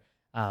hear.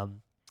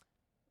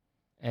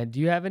 And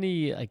do you have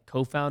any like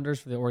co-founders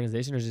for the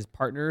organization, or just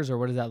partners, or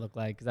what does that look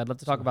like? Because I'd love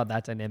to talk about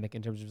that dynamic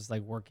in terms of just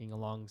like working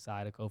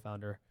alongside a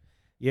co-founder.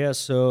 Yeah,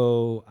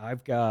 so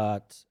I've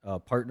got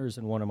partners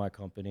in one of my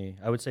company.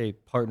 I would say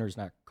partners,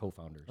 not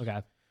co-founders.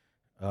 Okay.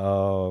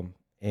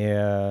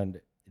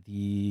 And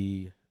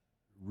the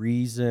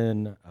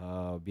reason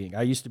being,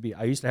 I used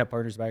to have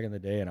partners back in the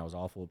day, and I was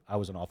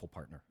an awful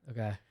partner.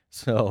 Okay.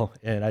 So,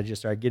 and I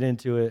get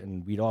into it,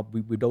 and we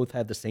both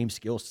had the same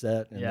skill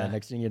set, and the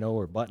next thing you know,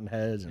 we're button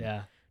heads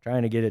and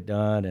trying to get it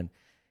done.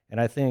 And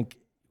I think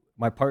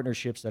my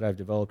partnerships that I've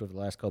developed over the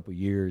last couple of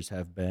years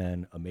have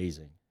been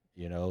amazing,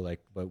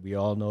 but we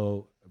all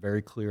know,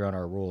 very clear on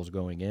our roles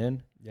going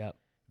in. Yep.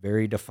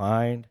 Very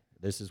defined.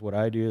 This is what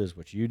I do, this is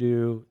what you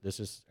do.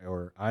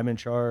 Or I'm in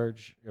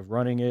charge of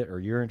running it,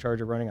 or you're in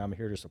charge of running. I'm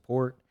here to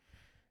support.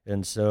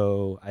 And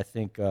so I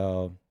think,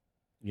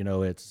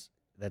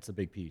 that's a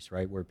big piece,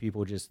 right? Where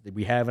people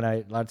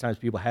a lot of times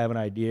people have an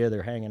idea,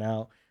 they're hanging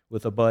out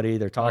with a buddy,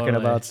 they're talking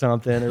about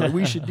something, they're like,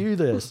 we should do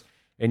this.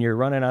 And you're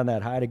running on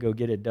that high to go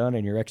get it done,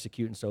 and you're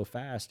executing so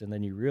fast. And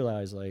then you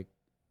realize, like,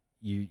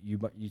 you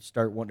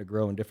start wanting to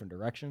grow in different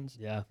directions.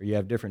 Yeah. Or you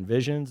have different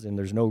visions, and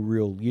there's no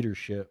real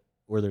leadership,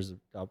 or there's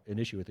an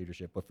issue with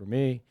leadership. But for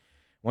me,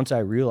 once I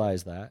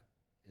realized that,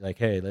 like,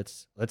 hey,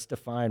 let's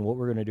define what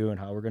we're going to do and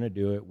how we're going to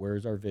do it.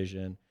 Where's our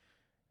vision?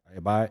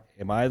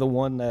 Am I the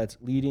one that's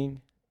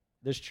leading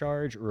this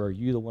charge, or are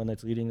you the one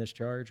that's leading this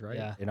charge, right?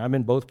 Yeah. And I'm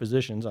in both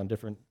positions on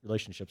different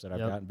relationships that I've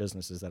got in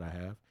businesses that I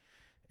have.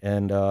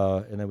 And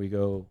then we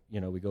go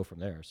from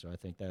there. So I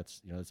think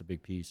that's a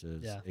big piece.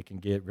 It can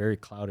get very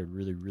clouded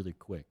really, really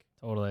quick.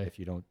 Totally. If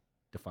you don't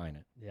define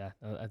it. Yeah,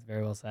 no, that's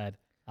very well said.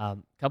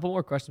 Couple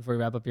more questions before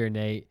we wrap up here,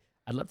 Nate.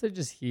 I'd love to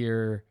just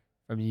hear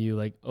from you,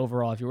 like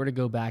overall, if you were to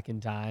go back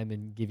in time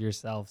and give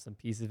yourself some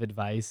piece of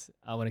advice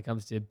when it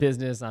comes to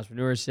business,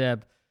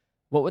 entrepreneurship,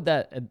 what would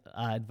that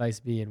advice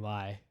be and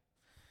why?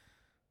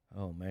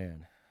 Oh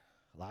man,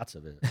 lots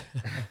of it.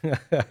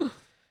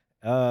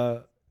 I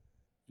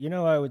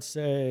would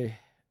say,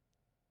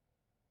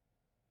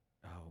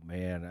 oh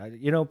man,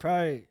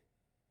 probably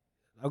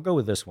I'll go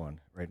with this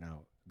one right now.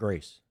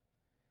 Grace.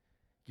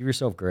 Give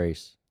yourself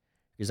grace.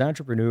 Because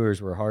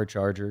entrepreneurs, we're hard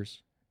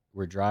chargers.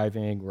 We're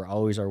driving. We're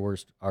always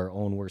our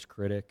own worst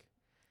critic.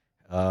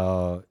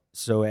 So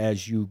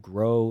as you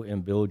grow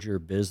and build your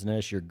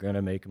business, you're going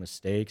to make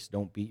mistakes.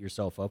 Don't beat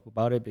yourself up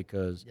about it,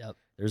 because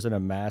there's a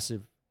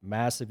massive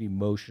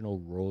emotional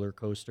roller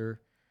coaster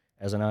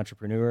as an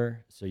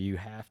entrepreneur. So you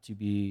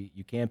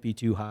can't be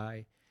too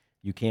high.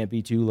 You can't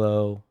be too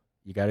low.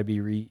 You got to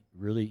be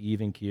really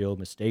even keeled.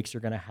 Mistakes are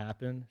going to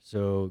happen.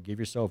 So give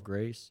yourself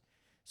grace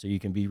so you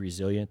can be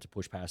resilient to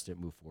push past it,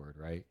 move forward,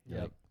 right? Yep.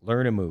 Like,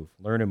 learn to move.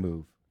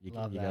 You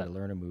got to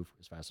learn to move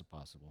as fast as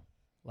possible.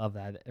 Love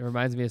that. It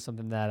reminds me of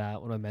something that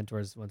one of my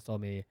mentors once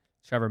told me,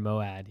 Trevor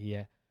Moad. He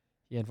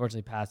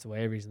unfortunately passed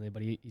away recently,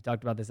 but he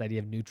talked about this idea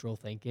of neutral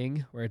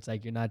thinking, where it's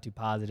like you're not too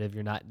positive,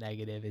 you're not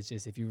negative. It's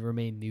just if you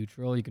remain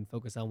neutral, you can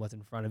focus on what's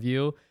in front of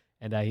you.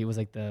 And he was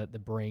like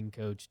the brain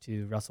coach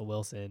to Russell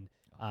Wilson.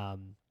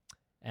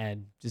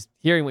 And just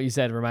hearing what you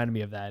said reminded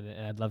me of that.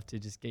 And I'd love to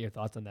just get your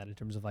thoughts on that in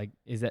terms of like,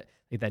 is that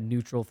like that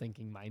neutral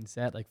thinking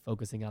mindset, like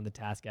focusing on the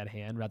task at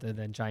hand rather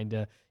than trying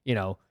to,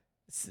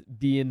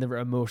 be in the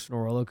emotional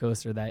roller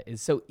coaster that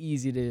is so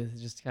easy to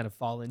just kind of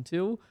fall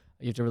into.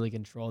 You have to really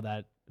control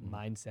that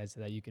mindset so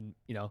that you can,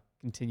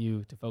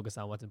 continue to focus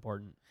on what's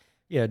important.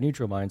 Yeah,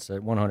 neutral mindset,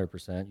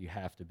 100%. You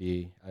have to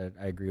be.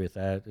 I agree with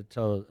that. To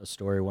tell a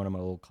story, one of my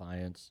old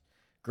clients,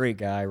 great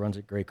guy, runs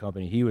a great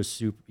company.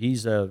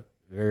 He's a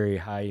very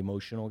high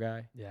emotional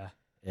guy. Yeah.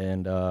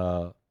 And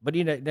but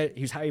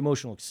he's high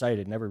emotional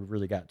excited, never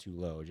really got too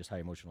low, just high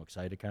emotional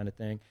excited kind of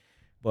thing.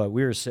 But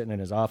we were sitting in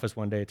his office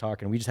one day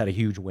talking. We just had a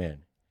huge win,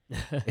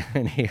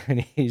 and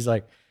he's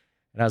like,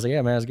 and I was like,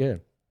 yeah, man, that's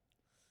good.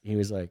 He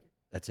was like,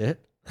 that's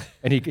it,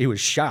 and he was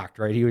shocked,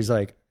 right? He was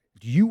like,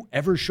 do you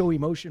ever show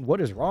emotion?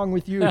 What is wrong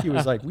with you? He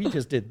was like, we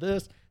just did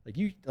this,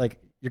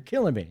 you're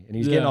killing me, and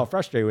he's getting all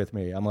frustrated with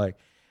me. I'm like,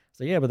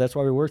 so yeah, but that's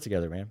why we work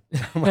together, man.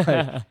 I'm like,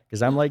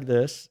 because I'm like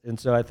this, and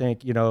so I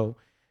think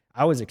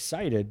I was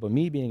excited, but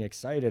me being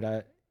excited,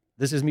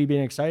 this is me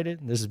being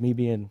excited, and this is me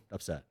being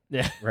upset.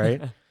 Yeah.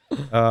 Right.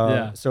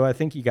 So I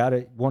think you got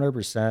it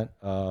 100%.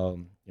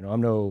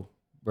 I'm no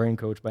brain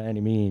coach by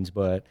any means,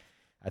 but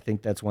I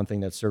think that's one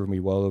thing that served me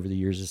well over the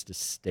years is to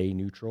stay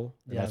neutral.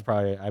 And that's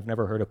probably, I've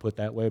never heard it put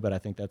that way, but I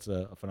think that's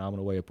a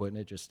phenomenal way of putting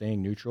it, just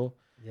staying neutral.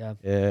 Yeah.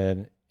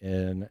 And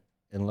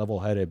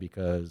level-headed,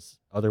 because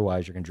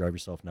otherwise you're going to drive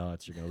yourself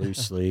nuts. You're going to lose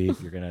sleep.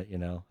 You're going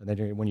to, and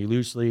then when you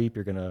lose sleep,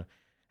 you're going to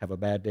have a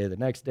bad day the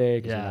next day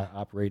because you're not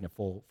operating at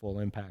full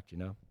impact,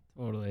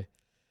 Totally.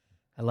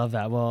 I love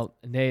that. Well,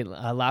 Nate,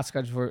 last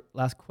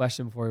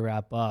question before we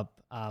wrap up.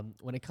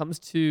 When it comes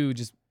to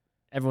just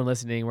everyone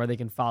listening, where they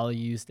can follow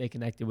you, stay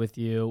connected with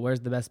you, where's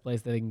the best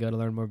place that they can go to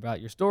learn more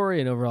about your story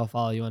and overall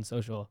follow you on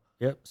social?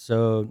 Yep.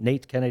 So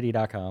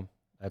NateKennedy.com.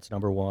 That's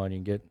number one. You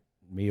can get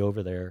me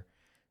over there.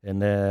 And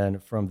then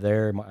from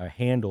there, my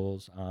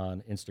handles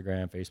on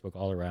Instagram, Facebook,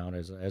 all around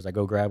as I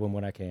go grab them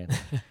when I can.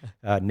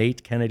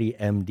 Nate Kennedy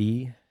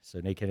MD. So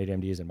Nate Kennedy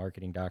MD is a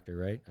marketing doctor,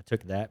 right? I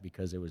took that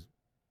because it was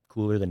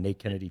cooler than Nate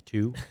Kennedy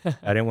 2.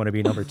 I didn't want to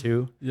be number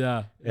 2.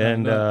 Yeah.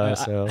 And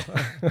so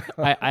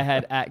I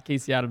had at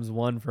Casey Adams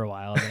 1 for a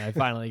while, and I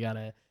finally got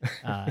a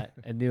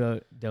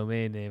new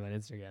domain name on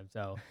Instagram.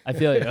 So I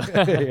feel you.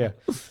 Yeah.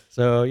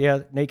 So yeah,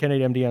 Nate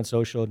Kennedy MD on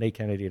social.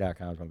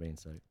 NateKennedy.com is my main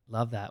site.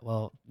 Love that.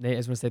 Well, Nate, I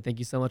just want to say thank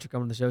you so much for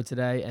coming to the show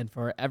today, and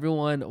for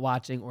everyone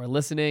watching or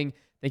listening,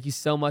 thank you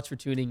so much for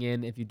tuning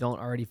in. If you don't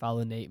already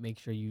follow Nate, make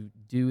sure you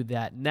do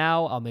that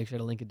now. I'll make sure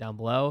to link it down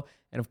below.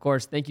 And of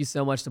course, thank you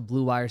so much to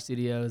Blue Wire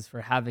Studios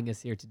for having us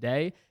here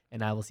today.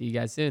 And I will see you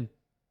guys soon.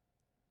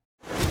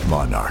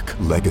 Monarch: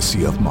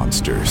 Legacy of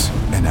Monsters,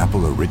 an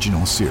Apple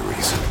original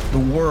series. The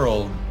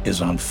world is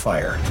on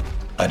fire.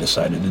 I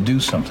decided to do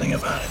something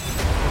about it.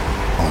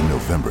 On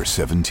November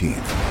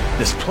 17th.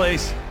 This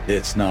place,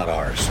 it's not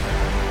ours.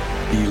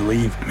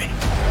 Believe me.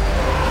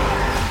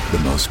 The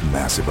most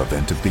massive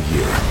event of the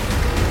year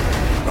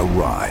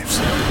arrives.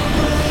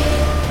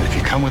 If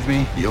you come with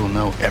me, you'll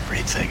know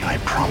everything, I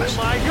promise.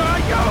 Oh my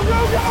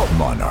God, go!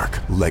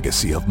 Monarch: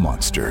 Legacy of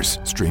Monsters.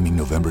 Streaming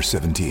November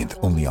 17th,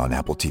 only on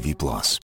Apple TV+.